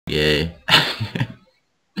Yay.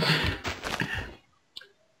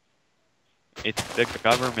 It's the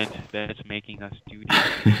government that's making us do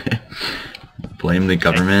this. Blame the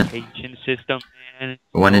government. Education system, man.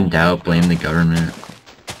 When in doubt, blame the government.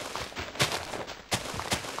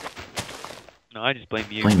 No, I just blame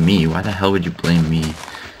you. Blame me? Why the hell would you blame me?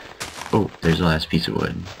 Oh, there's the last piece of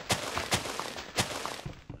wood.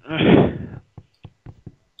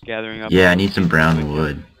 Gathering up. Yeah, I need some brown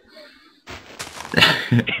wood.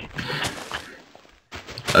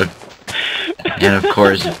 And of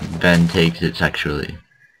course, Ben takes it sexually.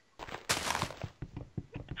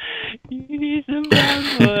 You need some brown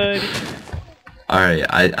wood. Alright,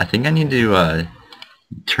 I think I need to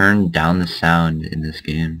turn down the sound in this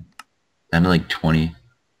game. Down to like 20.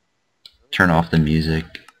 Turn off the music.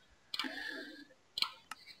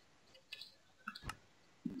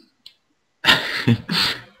 I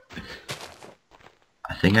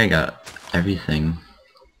think I got everything.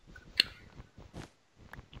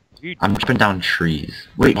 I'm chopping down trees.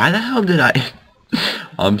 Wait, why the hell did I...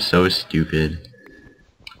 I'm so stupid.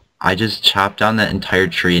 I just chopped down that entire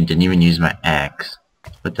tree and didn't even use my axe.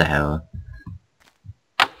 What the hell?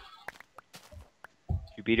 You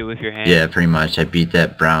beat it with your hands? Yeah, pretty much. I beat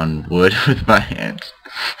that brown wood with my hands.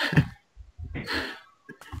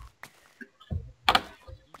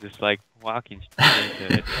 Just like walking straight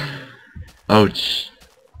into it. Oh,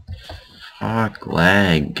 fuck,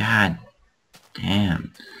 lag. God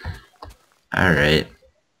damn. Alright.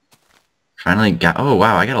 Finally got... Oh,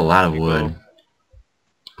 wow, I got a lot of wood.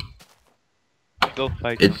 Go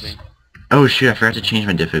fight It's... something. Oh, shoot, I forgot to change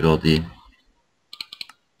my difficulty.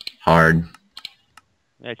 Hard.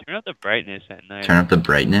 Yeah, turn up the brightness at night. Turn up the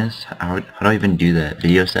brightness? How do I even do that?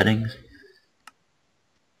 Video settings?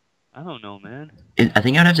 I don't know, man. I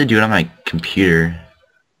think I'd have to do it on my computer.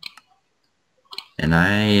 And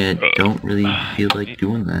I don't really feel like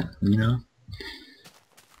doing that, you know?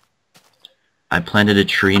 I planted a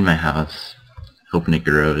tree in my house, hoping it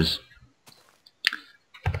grows.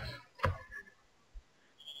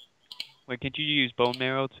 Wait, can't you use bone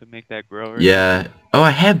marrow to make that grow? Yeah. Oh,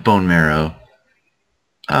 I have bone marrow.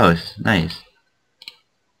 Oh, it's nice.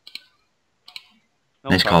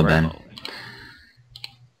 No Nice call, Ben. problem.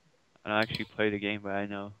 I don't actually play the game, but I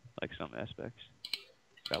know like some aspects.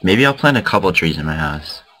 Maybe I'll plant a couple trees in my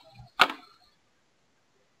house.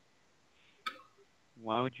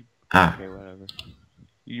 Why would you? Ah. Okay, whatever.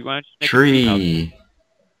 You want to make Tree.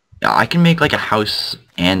 Yeah, I can make like a house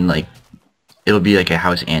and like it'll be like a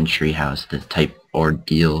house and tree house, the type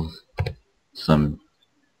ordeal. Some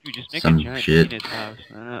Dude, just make some a giant shit. penis house.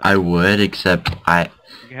 I would, except You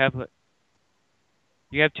have like.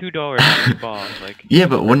 You have $2 balls, like. Yeah,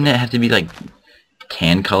 but wouldn't it have to be like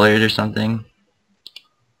tan colored or something?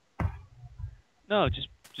 No, just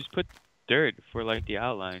put dirt for like the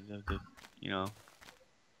outlines of the,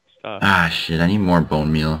 stuff. Ah, shit! I need more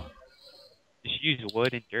bone meal. Just use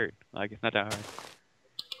wood and dirt. Like, it's not that hard.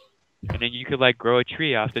 And then you could like grow a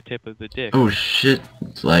tree off the tip of the dick. Oh shit!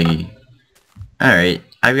 It's laggy. All right,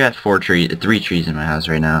 I've got 3 trees in my house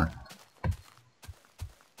right now.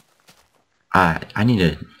 I need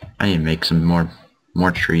to make some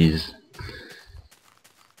more trees.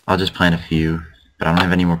 I'll just plant a few, but I don't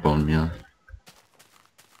have any more bone meal.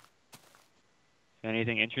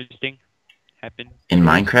 Anything interesting happen In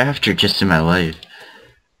Minecraft or just in my life?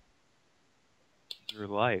 in your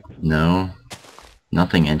life? No,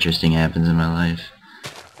 nothing interesting happens in my life.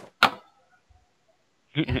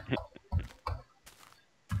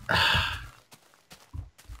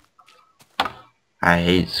 I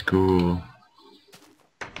hate school.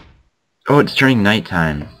 Oh, it's turning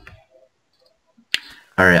nighttime.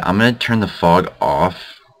 Alright, I'm gonna turn the fog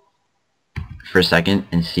off for a second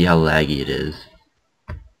and see how laggy it is.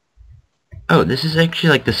 Oh, this is actually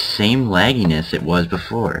like the same lagginess it was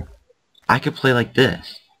before. I could play like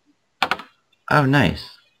this. Oh,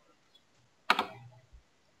 nice.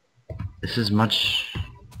 This is much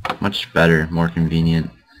better, more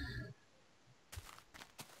convenient.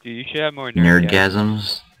 Dude, you should have more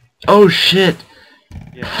Nerdgasms. Oh shit!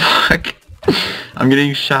 Yeah. Fuck! I'm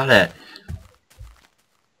getting shot at.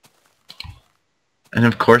 And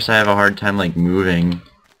of course I have a hard time like moving.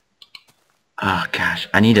 Oh gosh,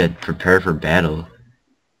 I need to prepare for battle.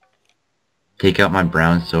 Take out my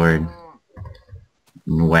brown sword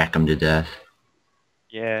and whack him to death.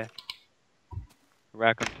 Yeah.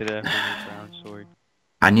 Rack him to death with your brown sword.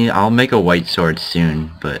 I'll make a white sword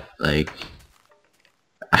soon, but like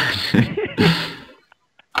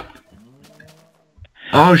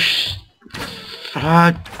oh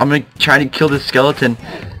fuck, I'm gonna try to kill this skeleton.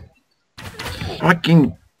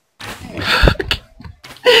 Fucking fuck.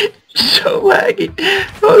 so laggy.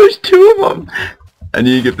 Oh, there's two of them. I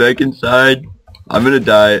need to get back inside. I'm gonna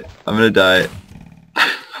die. I'm gonna die.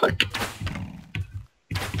 Fuck.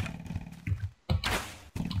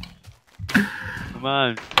 Come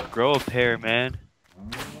on, grow a pair, man.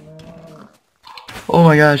 Oh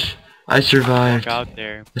my gosh. I survived. Walk out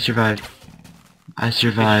there. I survived. I Get the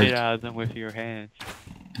shit survived. out of them with your hands.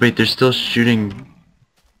 Wait, they're still shooting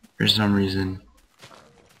for some reason.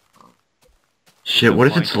 Shit, what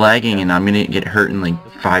if it's lagging and I'm gonna get hurt in like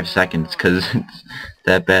 5 seconds because it's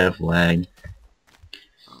that bad of lag?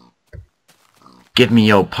 Give me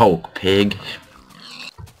your poke, pig.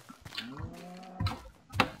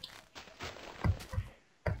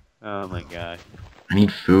 Oh my god. I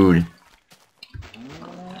need food.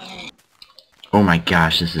 Oh my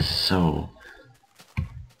gosh, this is so...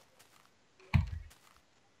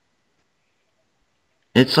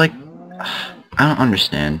 It's like... I don't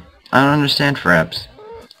understand. I don't understand fraps.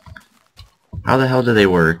 How the hell do they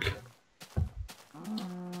work?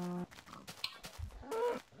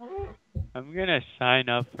 I'm gonna sign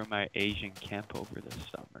up for my Asian camp over the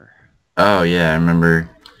summer. Oh yeah, I remember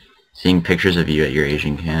seeing pictures of you at your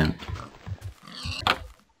Asian camp.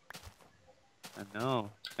 I know.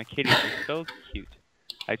 My kitties are so cute.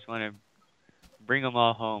 I just want to bring them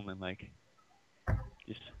all home and like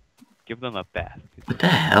just give them a bath. What the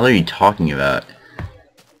hell are you talking about?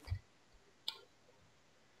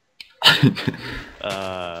 You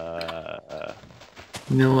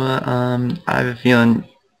know what, I have a feeling...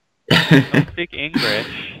 Don't speak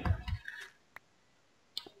English.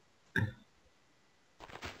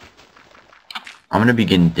 I'm gonna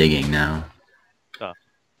begin digging now. Oh.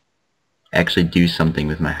 Actually do something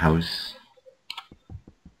with my house.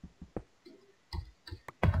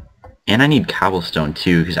 And I need cobblestone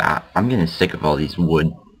too, because I'm getting sick of all these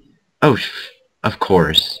wood. Oh, of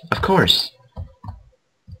course. Of course.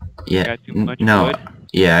 Yeah, Got too much no. wood?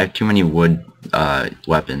 Yeah, I have too many wood,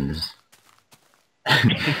 weapons.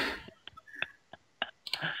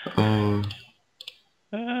 Oh.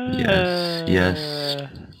 Yes, yes.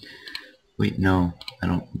 Wait, no, I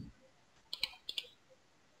don't.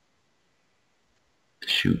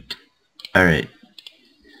 Shoot. Alright.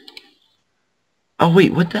 Oh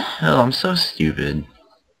wait, what the hell? I'm so stupid.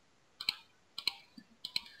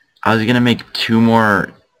 I was gonna make 2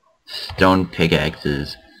 more stone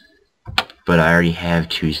pickaxes, but I already have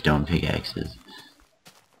 2 stone pickaxes.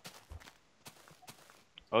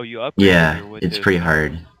 Oh, you upgraded Yeah, your wood it's too. pretty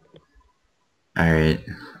hard. Alright,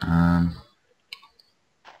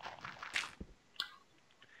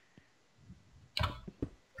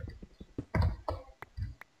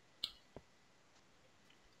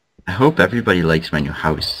 I hope everybody likes my new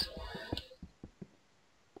house.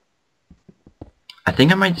 I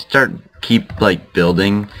think I might keep like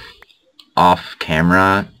building off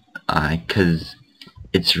camera, cause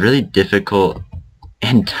it's really difficult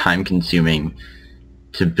and time consuming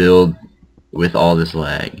to build with all this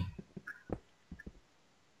lag.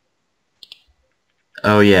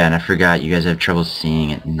 Oh yeah, and I forgot you guys have trouble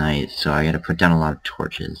seeing at night, so I gotta put down a lot of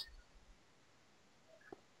torches.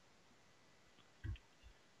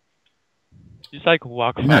 Just like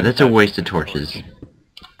walk. No, that's a waste of torches.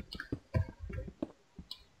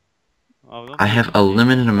 Oh, I have a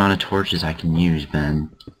limited amount of torches I can use, Ben.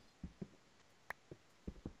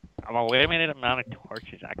 I'm a limited amount of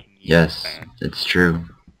torches I can use. Yes, man. it's true.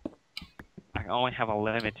 I only have a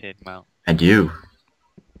limited amount. I do.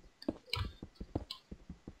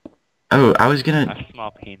 Oh, I was gonna... A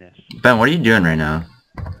small penis. Ben, what are you doing right now?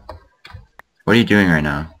 What are you doing right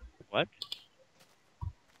now? What?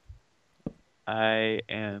 I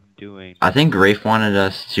am doing... I think Rafe wanted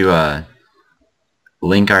us to,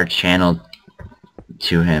 link our channel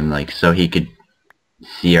to him, like, so he could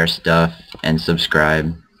see our stuff and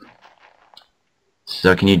subscribe.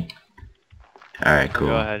 So can you... Alright, cool.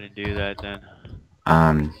 Go ahead and do that then.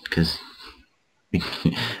 Cause we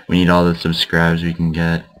need all the subscribes we can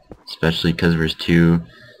get, especially cause we're 2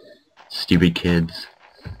 stupid kids.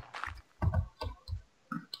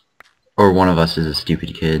 Or one of us is a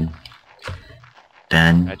stupid kid.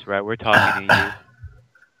 Ben. That's right, we're talking to you.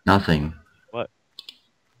 Nothing. What?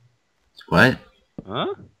 What?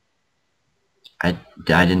 Huh? I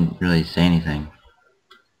didn't really say anything.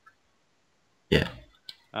 Yeah.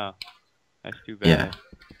 Oh. That's too bad. Yeah.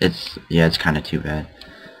 It's kinda too bad.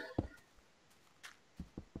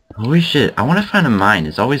 Holy shit, I wanna find a mine.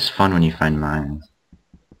 It's always fun when you find mines.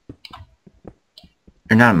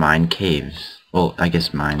 Or not a mine, caves. Well, I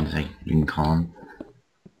guess mines, you can call them.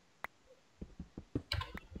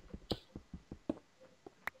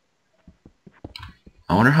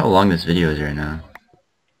 I wonder how long this video is right now.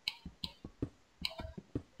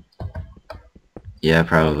 Yeah,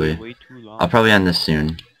 probably. Way too long. I'll probably end this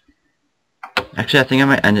soon. Actually, I think I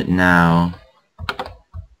might end it now.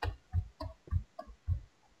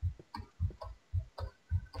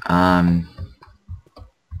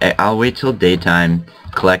 I'll wait till daytime,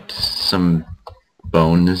 collect some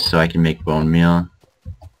bones so I can make bone meal.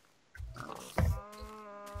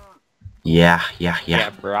 Yeah. Yeah,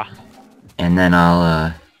 bruh. And then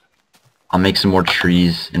I'll make some more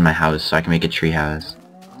trees in my house so I can make a tree house.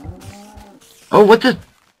 Oh, what the?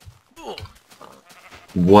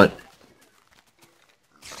 What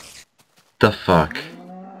the fuck?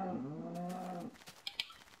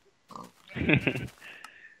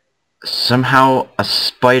 Somehow a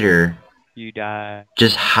spider You die.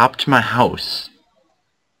 just hopped my house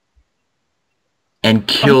and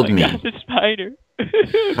killed Oh my me. God, the spider.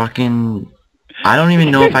 Fucking... I don't even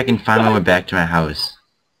know if I can find my way back to my house.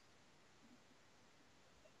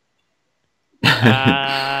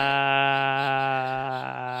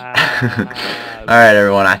 Alright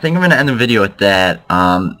everyone, I think I'm gonna end the video with that.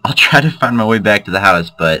 I'll try to find my way back to the house,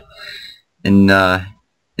 but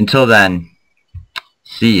until then,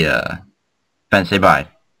 see ya. Ben, say bye.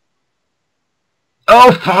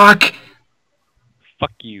 Oh fuck!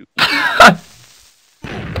 Fuck you.